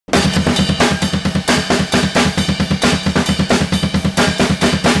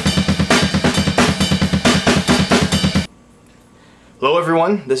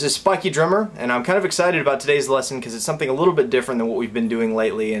everyone, this is Spikeydrummer, and I'm kind of excited about today's lesson because it's something a little bit different than what we've been doing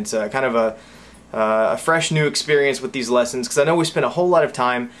lately. It's kind of a fresh new experience with these lessons because I know we spent a whole lot of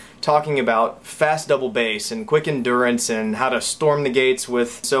time talking about fast double bass and quick endurance and how to storm the gates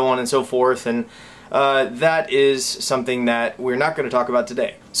with so on and so forth, and that is something that we're not going to talk about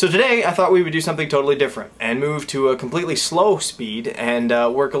today. So today I thought we would do something totally different and move to a completely slow speed and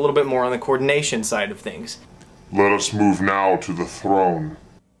work a little bit more on the coordination side of things. Let us move now to the throne.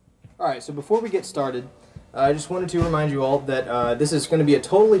 Alright, so before we get started, I just wanted to remind you all that this is going to be a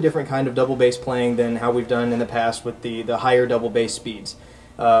totally different kind of double bass playing than how we've done in the past with the higher double bass speeds.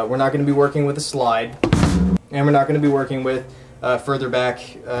 We're not going to be working with a slide, and we're not going to be working with further back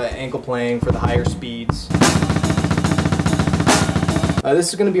ankle playing for the higher speeds. This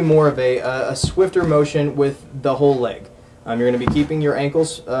is going to be more of a swifter motion with the whole leg. You're going to be keeping your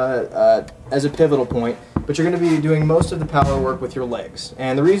ankles as a pivotal point, but you're going to be doing most of the power work with your legs.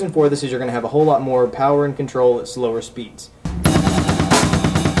 And the reason for this is you're going to have a whole lot more power and control at slower speeds.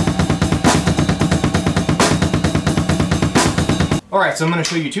 Alright, so I'm going to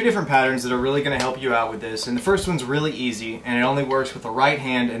show you two different patterns that are really going to help you out with this. And the first one's really easy, and it only works with the right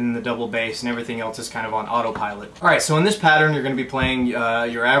hand and the double bass, and everything else is kind of on autopilot. Alright, so in this pattern you're going to be playing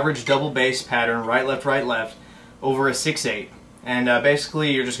your average double bass pattern, right, left, over a 6/8. And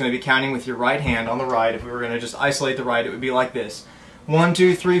basically you're just going to be counting with your right hand on the right. If we were going to just isolate the right, it would be like this. 1,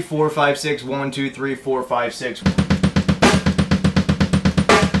 2, 3, 4, 5, 6, 1, 2, 3, 4, 5, 6.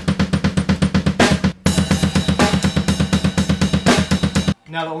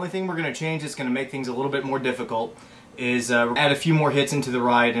 Now the only thing we're going to change that's going to make things a little bit more difficult is add a few more hits into the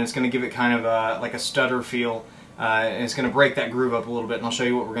ride, and it's going to give it kind of like a stutter feel, and it's going to break that groove up a little bit, and I'll show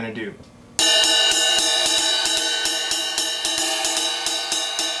you what we're going to do.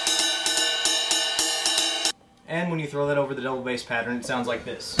 And when you throw that over the double bass pattern, it sounds like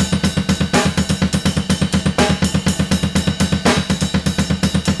this.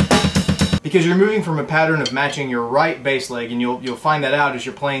 Because you're moving from a pattern of matching your right bass leg, and you'll find that out as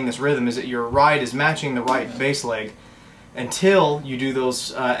you're playing this rhythm, is that your right is matching the right bass leg until you do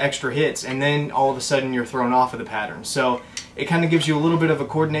those extra hits, and then all of a sudden you're thrown off of the pattern. So it kind of gives you a little bit of a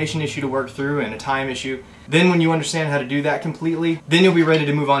coordination issue to work through and a time issue. Then when you understand how to do that completely, then you'll be ready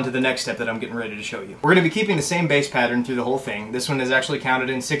to move on to the next step that I'm getting ready to show you. We're going to be keeping the same bass pattern through the whole thing. This one is actually counted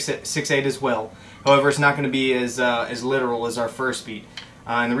in 6/8 as well. However, it's not going to be as literal as our first beat.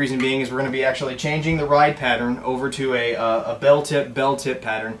 And the reason being is we're going to be actually changing the ride pattern over to a bell tip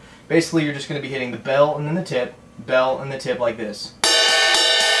pattern. Basically you're just going to be hitting the bell and then the tip, bell and the tip like this.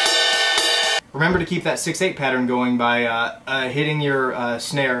 Remember to keep that 6/8 pattern going by hitting your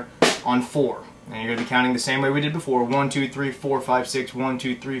snare on 4. And you're going to be counting the same way we did before. 1, 2, 3, 4, 5, 6, 1,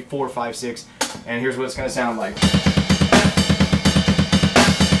 2, 3, 4, 5, 6. And here's what it's going to sound like.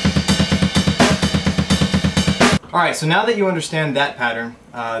 Alright, so now that you understand that pattern,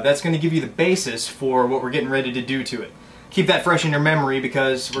 that's going to give you the basis for what we're getting ready to do to it. Keep that fresh in your memory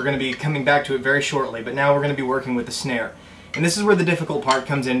because we're going to be coming back to it very shortly, but now we're going to be working with the snare. And this is where the difficult part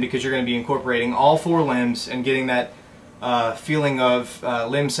comes in because you're going to be incorporating all 4 limbs and getting that feeling of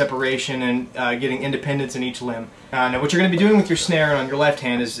limb separation and getting independence in each limb. Now what you're going to be doing with your snare on your left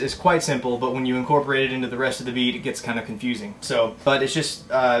hand is quite simple, but when you incorporate it into the rest of the beat it gets kind of confusing. So, but it's just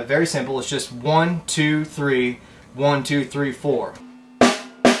very simple. It's just 1, 2, 3, 1, 2, 3, 4.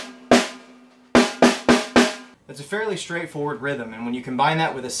 That's a fairly straightforward rhythm, and when you combine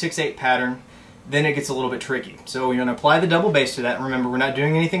that with a 6/8 pattern, then it gets a little bit tricky. So you're going to apply the double bass to that, and remember we're not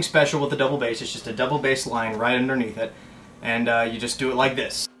doing anything special with the double bass, it's just a double bass line right underneath it, and you just do it like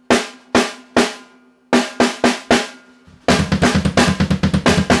this.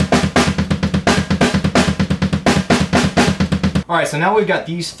 Alright, so now we've got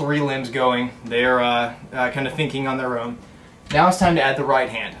these 3 limbs going. They're kind of thinking on their own. Now it's time to add the right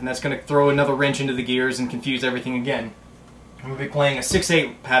hand, and that's going to throw another wrench into the gears and confuse everything again. We'll be playing a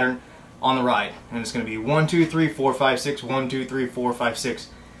 6/8 pattern on the ride, and it's going to be 1, 2, 3, 4, 5, 6, 1, 2, 3, 4, 5, 6.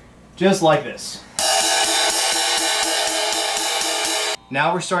 Just like this.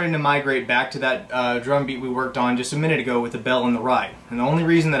 Now we're starting to migrate back to that drum beat we worked on just a minute ago with the bell and the ride. And the only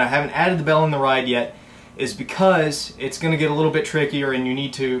reason that I haven't added the bell and the ride yet is because it's going to get a little bit trickier and you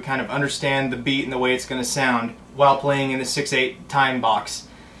need to kind of understand the beat and the way it's going to sound while playing in the 6/8 time box.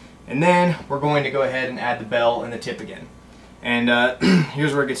 And then we're going to go ahead and add the bell and the tip again. And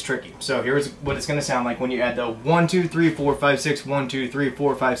here's where it gets tricky. So here's what it's going to sound like when you add the 1, 2, 3, 4, 5, 6, 1, 2, 3,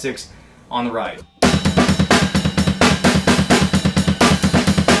 4, 5, 6 on the ride.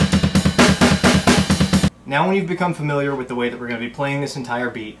 Now when you've become familiar with the way that we're going to be playing this entire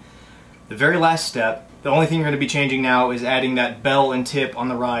beat, the very last step The only thing you're going to be changing now is adding that bell and tip on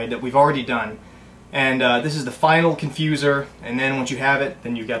the ride that we've already done. And this is the final confuser, and then once you have it,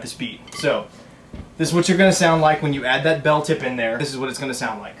 then you've got this beat. So, this is what you're going to sound like when you add that bell tip in there. This is what it's going to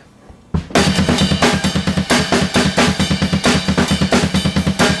sound like.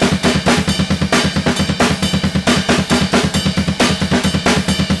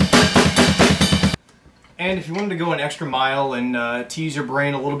 And if you wanted to go an extra mile and tease your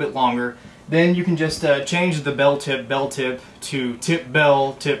brain a little bit longer, then you can just change the bell tip to tip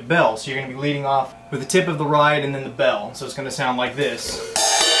bell. So you're going to be leading off with the tip of the ride and then the bell. So it's going to sound like this.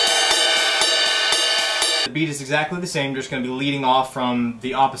 The beat is exactly the same, just going to be leading off from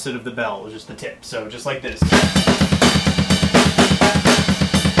the opposite of the bell, just the tip. So just like this.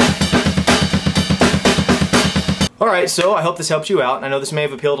 Alright, so I hope this helps you out. I know this may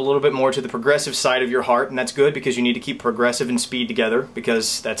have appealed a little bit more to the progressive side of your heart, and that's good because you need to keep progressive and speed together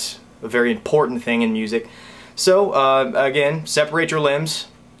because that's a very important thing in music. So, again, separate your limbs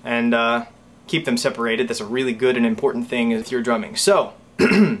and keep them separated. That's a really good and important thing with your drumming. So,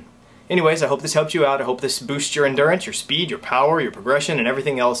 anyways, I hope this helps you out. I hope this boosts your endurance, your speed, your power, your progression, and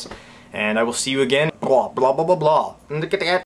everything else. And I will see you again. Blah, blah, blah, blah, blah.